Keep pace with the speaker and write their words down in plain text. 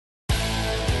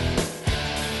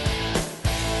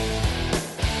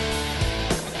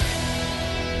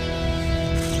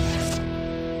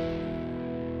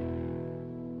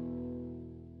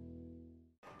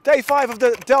Day 5 of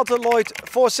the Delta Lloyd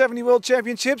 470 World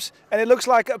Championships, and it looks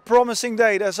like a promising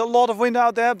day. There's a lot of wind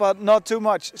out there, but not too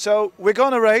much. So we're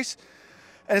gonna race,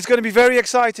 and it's gonna be very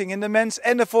exciting in the men's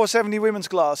and the 470 women's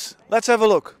class. Let's have a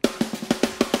look.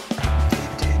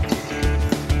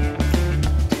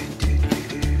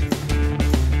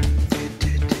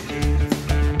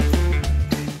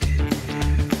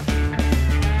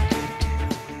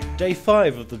 Day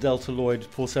 5 of the Delta Lloyd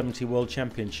 470 World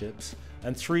Championships,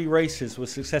 and 3 races were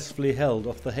successfully held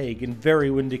off the Hague in very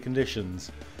windy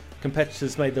conditions.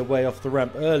 Competitors made their way off the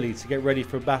ramp early to get ready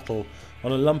for a battle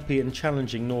on a lumpy and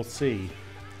challenging North Sea.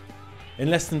 In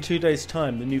less than 2 days'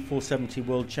 time, the new 470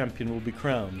 World Champion will be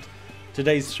crowned.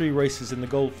 Today's 3 races in the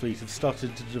Gold Fleet have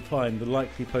started to define the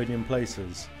likely podium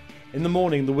places. In the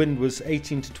morning, the wind was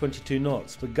 18 to 22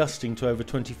 knots, but gusting to over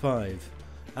 25.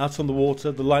 Out on the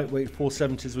water, the lightweight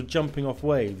 470s were jumping off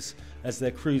waves as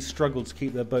their crews struggled to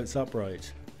keep their boats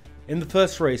upright. In the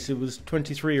first race, it was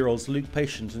 23-year-olds Luke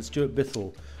Patient and Stuart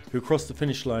Bithell who crossed the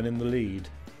finish line in the lead.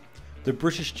 The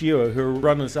British duo, who were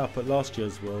runners-up at last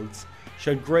year's Worlds,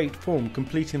 showed great form,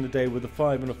 completing the day with a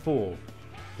 5 and a 4.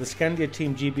 The Scandia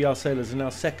Team GBR sailors are now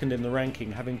second in the ranking,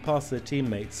 having passed their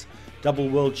teammates, double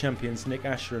world champions Nick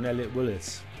Asher and Elliot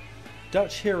Willis.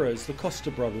 Dutch heroes, the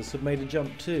Costa brothers, have made a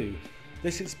jump too.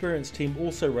 This experienced team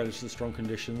also relished the strong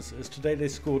conditions, as today they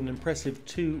scored an impressive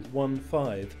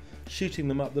 2-1-5, shooting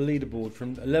them up the leaderboard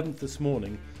from 11th this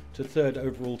morning to 3rd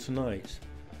overall tonight.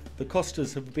 The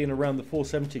Costas have been around the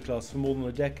 470 class for more than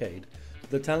a decade, but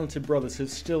the talented brothers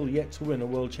have still yet to win a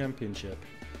world championship.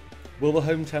 Will the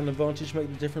hometown advantage make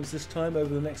the difference this time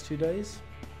over the next 2 days?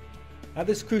 At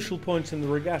this crucial point in the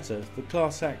regatta, the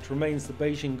class act remains the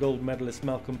Beijing gold medalist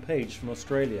Malcolm Page from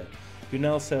Australia, who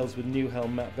now sails with new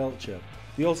helm Matt Belcher.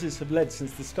 The Aussies have led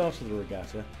since the start of the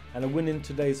regatta, and a win in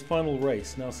today's final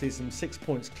race now sees them 6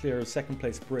 points clear of second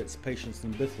place Brits Patience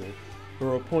and Bithell, who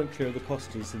are a point clear of the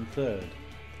Costas in third.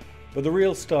 But the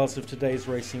real stars of today's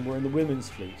racing were in the women's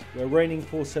fleet, where reigning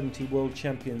 470 world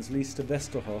champions Lisa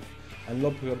Westerhoff and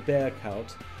Lobke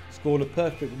Berghout scored a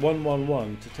perfect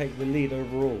 1-1-1 to take the lead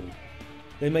overall.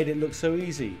 They made it look so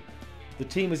easy. The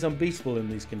team is unbeatable in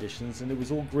these conditions, and it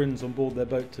was all grins on board their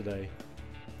boat today.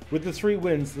 With the 3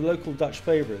 wins, the local Dutch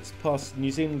favourites passed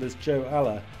New Zealanders Jo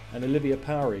Alla and Olivia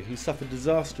Powery, who suffered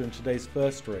disaster in today's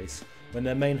first race when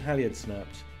their main halyard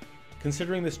snapped.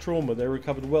 Considering this trauma, they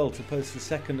recovered well to post a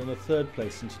 2nd and a 3rd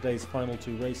place in today's final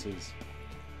 2 races.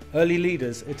 Early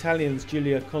leaders, Italians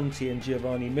Giulia Conti and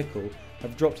Giovanni Michel,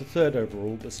 have dropped to 3rd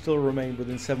overall, but still remain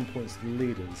within 7 points of the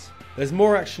leaders. There's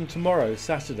more action tomorrow,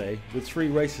 Saturday, with 3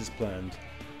 races planned.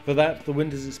 For that, the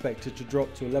wind is expected to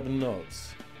drop to 11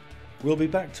 knots. We'll be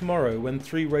back tomorrow when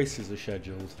 3 races are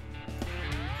scheduled.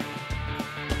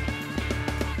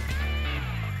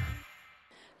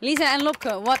 Lisa and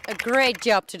Lobke, what a great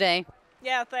job today.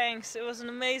 Yeah, thanks. It was an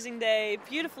amazing day.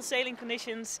 Beautiful sailing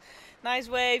conditions, nice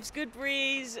waves, good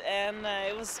breeze, and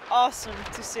it was awesome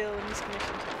to sail in these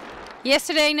conditions.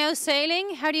 Yesterday no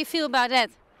sailing. How do you feel about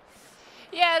that?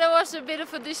 Yeah, that was a bit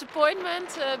of a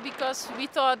disappointment because we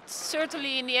thought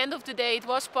certainly in the end of the day it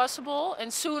was possible,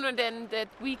 and sooner than that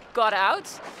we got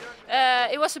out.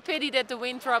 It was a pity that the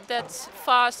wind dropped that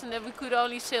fast and that we could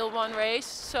only sail 1 race.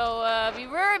 So we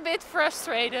were a bit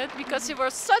frustrated because it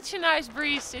was such a nice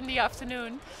breeze in the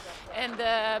afternoon, and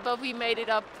but we made it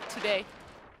up today.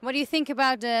 What do you think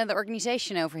about the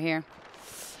organization over here?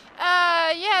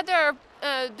 Yeah, they're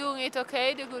doing it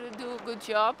okay. They're going to do a good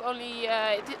job. Only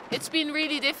it's been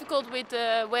really difficult with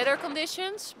the weather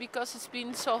conditions because it's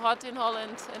been so hot in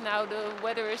Holland, and now the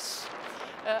weather is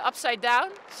upside down.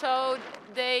 So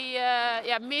they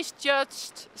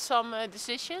misjudged some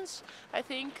decisions, I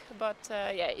think. But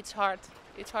yeah, it's hard.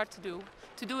 It's hard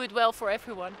to do it well for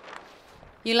everyone.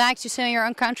 You like to sail your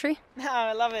own country? No,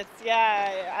 I love it.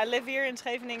 Yeah, I live here in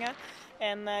Scheveningen.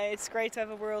 And it's great to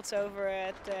have a Worlds over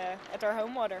at our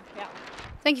home water. Yeah.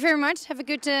 Thank you very much. Have a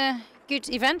good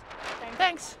event.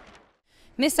 Thanks.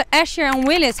 Mr. Asher and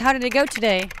Willis, how did it go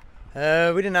today?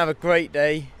 We didn't have a great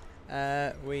day.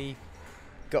 We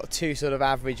got 2 sort of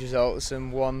average results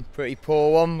and 1 pretty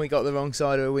poor one. We got the wrong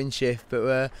side of a wind shift,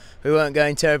 but we weren't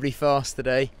going terribly fast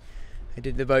today.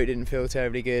 The boat didn't feel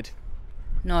terribly good.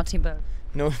 Naughty boat.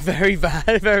 No, very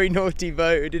bad, very naughty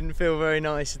boat. It didn't feel very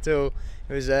nice at all.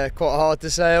 It was quite hard to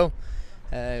sail.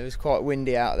 It was quite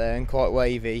windy out there and quite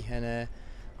wavy, and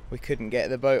we couldn't get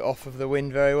the boat off of the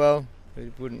wind very well.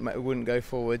 It wouldn't go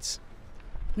forwards.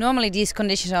 Normally these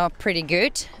conditions are pretty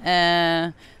good.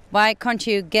 Why can't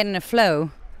you get in a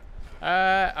flow?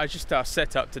 I just our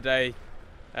setup today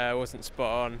wasn't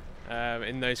spot on.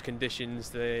 In those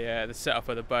conditions, the setup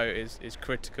of the boat is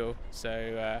critical.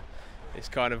 So It's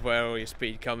kind of where all your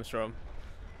speed comes from.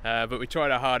 But we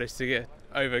tried our hardest to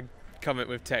overcome it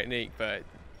with technique, but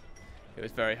it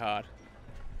was very hard.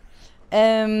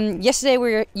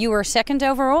 Yesterday you were second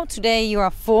overall. Today you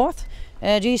are fourth.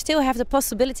 Do you still have the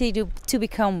possibility to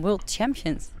become world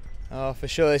champions? Oh, for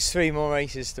sure. There's 3 more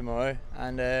races tomorrow,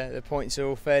 and the points are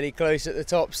all fairly close at the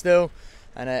top still.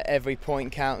 And every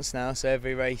point counts now, so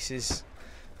every race is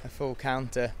a full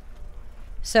counter.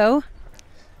 So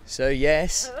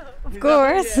yes. Of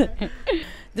course.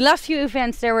 The last few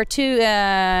events there were 2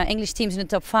 English teams in the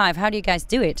top 5. How do you guys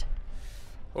do it?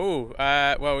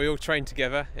 Well, we all train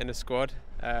together in a squad,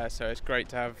 so it's great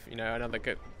to have another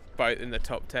good boat in the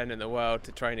top 10 in the world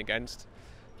to train against.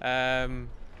 And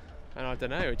I don't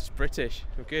know, we're just British.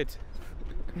 We're good.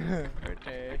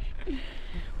 British.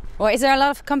 Well, is there a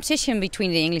lot of competition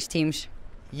between the English teams?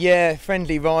 Yeah,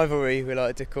 friendly rivalry we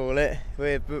like to call it.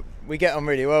 We get on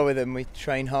really well with them. We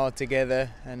train hard together,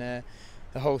 and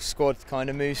the whole squad kind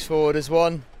of moves forward as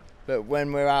one. But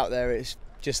when we're out there, it's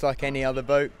just like any other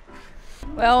boat.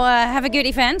 Well, have a good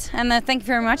event, and thank you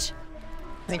very much.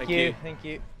 Thank you. Thank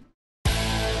you.